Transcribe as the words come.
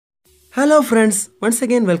Hello friends, once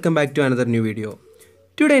again welcome back to another new video.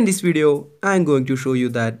 Today in this video I am going to show you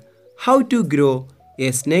that how to grow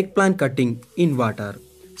a snake plant cutting in water.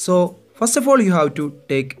 So first of all you have to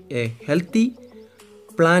take a healthy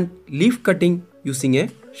plant leaf cutting using a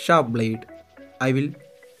sharp blade. I will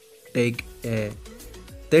take a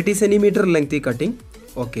 30 centimeter lengthy cutting.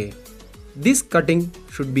 Okay, this cutting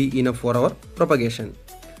should be enough for our propagation.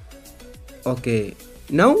 Okay,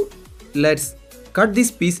 now let's cut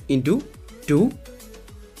this piece into two.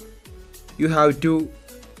 You have to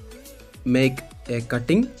make a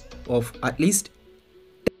cutting of at least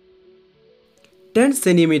 10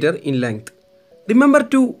 centimeter in length. Remember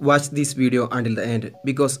to watch this video until the end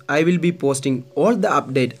because I will be posting all the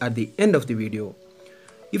update at the end of the video.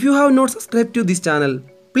 If you have not subscribed to this channel,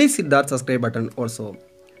 please hit that subscribe button also.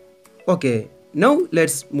 Okay, now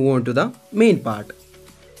let's move on to the main part.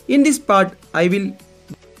 In this part, I will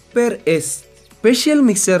prepare a special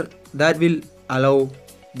mixture that will allow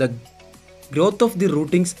the growth of the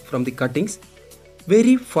rootings from the cuttings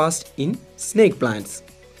very fast in snake plants.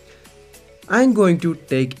 I am going to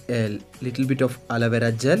take a little bit of aloe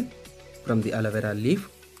vera gel from the aloe vera leaf.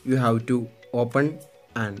 You have to open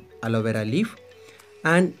an aloe vera leaf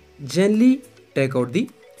and gently take out the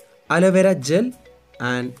aloe vera gel,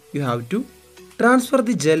 and you have to transfer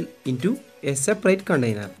the gel into a separate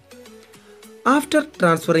container. After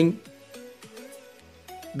transferring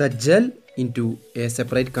the gel into a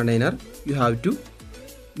separate container, you have to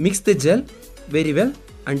mix the gel very well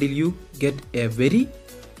until you get a very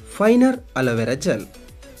finer aloe vera gel.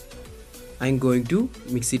 I am going to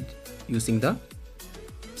mix it using the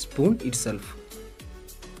spoon itself.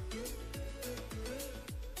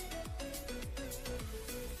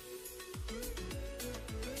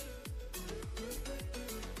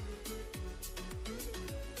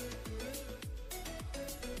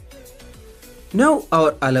 Now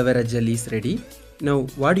our aloe vera gel is ready. Now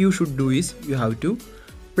what you should do is you have to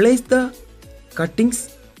place the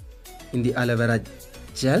cuttings in the aloe vera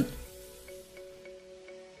gel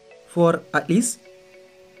for at least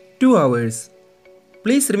 2 hours.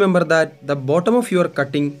 Please remember that the bottom of your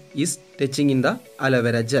cutting is touching in the aloe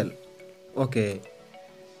vera gel. Okay.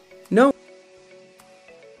 Now,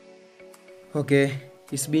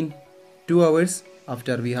 it's been 2 hours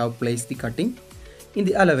after we have placed the cutting in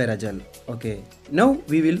the aloe vera gel. Okay, now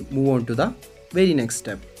we will move on to the very next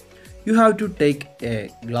step. You have to take a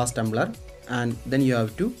glass tumbler and then you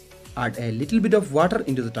have to add a little bit of water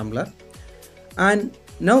into the tumbler, and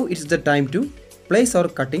now it's the time to place our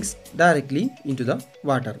cuttings directly into the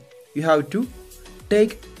water. You have to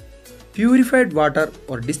take purified water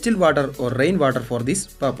or distilled water or rainwater for this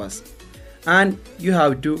purpose, and you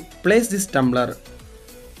have to place this tumbler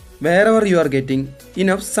wherever you are getting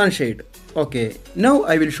enough sunshade. Okay, now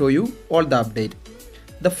I will show you all the update.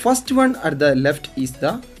 The first one at the left is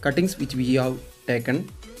the cuttings which we have taken,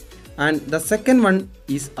 and the second one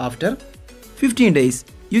is after 15 days.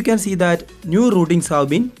 You can see that new rootings have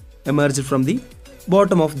been emerged from the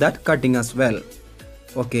bottom of that cutting as well.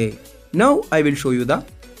 Okay, now I will show you the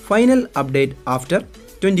final update after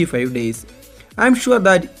 25 days. I am sure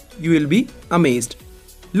that you will be amazed.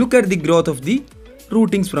 Look at the growth of the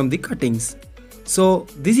rootings from the cuttings. So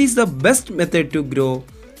this is the best method to grow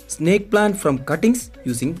snake plant from cuttings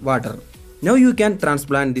using water. Now you can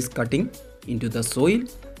transplant this cutting into the soil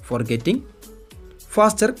for getting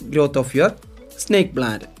faster growth of your snake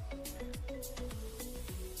plant.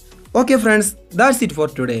 Okay friends, that's it for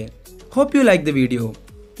today. Hope you like the video.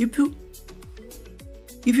 If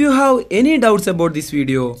you have any doubts about this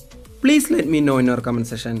video, please let me know in our comment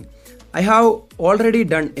section. I have already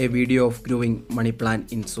done a video of growing money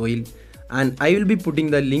plant in soil, and I will be putting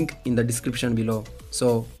the link in the description below.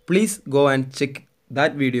 So please go and check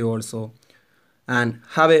that video also, and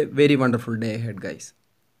have a very wonderful day ahead guys.